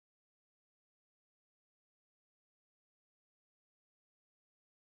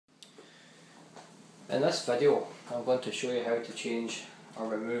In this video I'm going to show you how to change or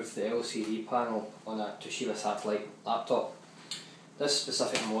remove the LCD panel on a Toshiba Satellite laptop. This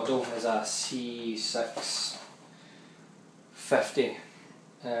specific model is a C650.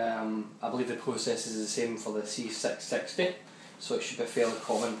 I believe the process is the same for the C660, so it should be a fairly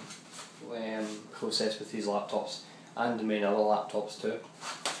common process with these laptops and the main other laptops too.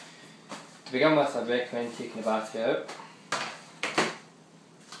 To begin with, I'd recommend taking the battery out.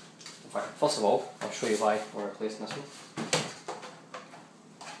 In fact, first of all, I'll show you why we're replacing this one.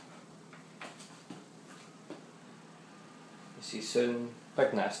 You see soon,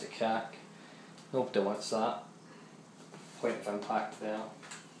 big nasty crack, nobody wants that. Point of impact there.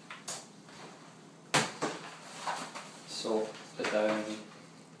 So, put down,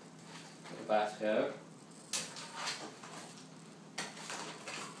 get the battery out.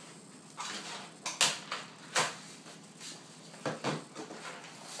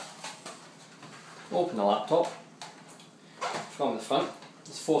 Open the laptop from the front.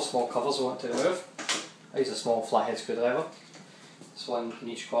 There's 4 small covers we want to remove. I use a small flathead screwdriver. There's one in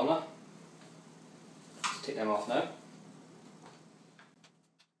each corner. Let's take them off now.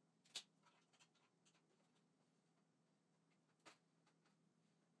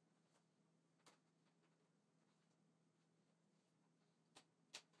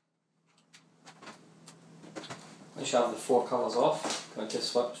 Once you have the 4 covers off, I'm going to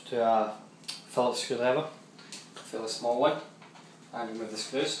switch to a Phillips screwdriver, a fairly small one, and remove the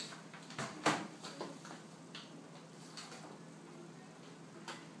screws.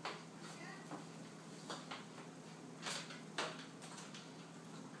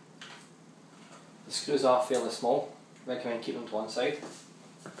 The screws are fairly small, I recommend keeping them to one side.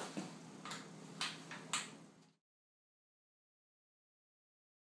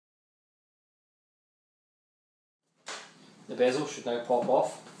 The bezel should now pop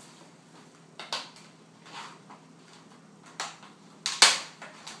off.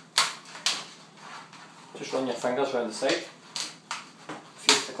 Just run your fingers around the side,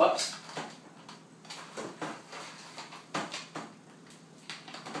 fuse the clips.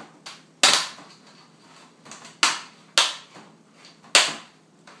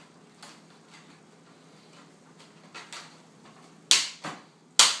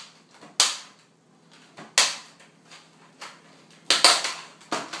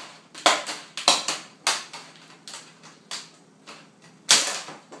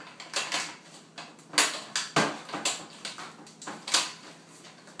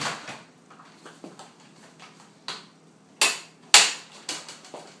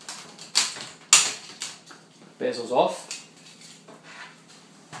 Bezel's off.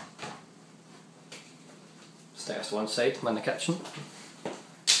 Stick this to one side, I'm in the kitchen.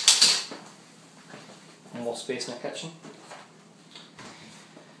 More space in the kitchen.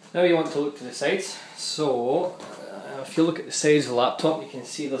 Now you want to look to the sides. So if you look at the sides of the laptop, you can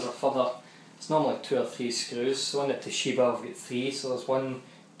see there's a further, it's normally 2 or 3 screws. So on the Toshiba I've got 3, so there's 1,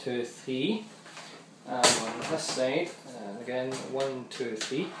 2, 3. And on this side, and again 1, 2,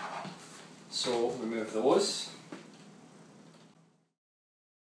 3. So remove those.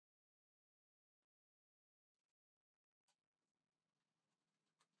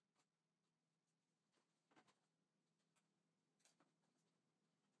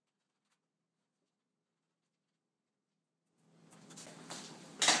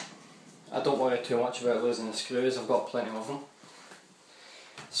 I don't worry too much about losing the screws, I've got plenty of them.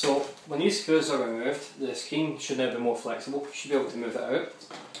 So when these screws are removed, the screen should now be more flexible, you should be able to move it out.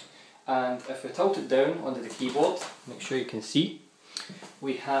 And if we tilt it down onto the keyboard, make sure you can see,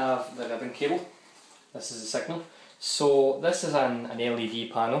 we have the ribbon cable. This is the signal. So this is an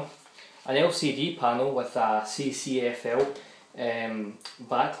LED panel. An LCD panel with a CCFL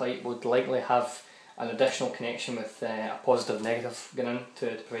backlight would likely have an additional connection with a positive negative going in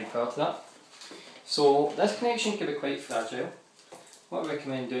to provide power to that. So this connection can be quite fragile. What I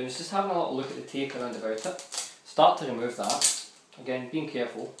recommend doing is just having a little look at the tape around about it. Start to remove that. Again, being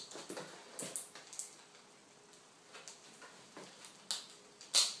careful.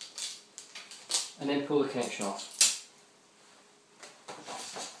 And then pull the connection off.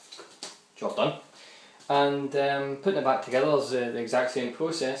 Job done. And putting it back together is the exact same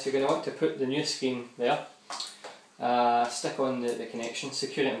process. You're going to want to put the new screen there, stick on the connection,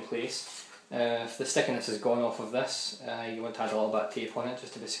 secure it in place. If the stickiness is gone off of this, you want to add a little bit of tape on it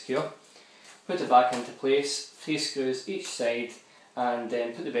just to be secure. Put it back into place, 3 screws each side, and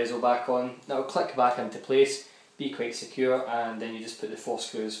then put the bezel back on. That will click back into place, be quite secure, and then you just put the 4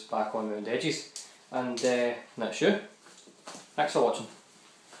 screws back on around the edges. And that's you. Thanks for watching.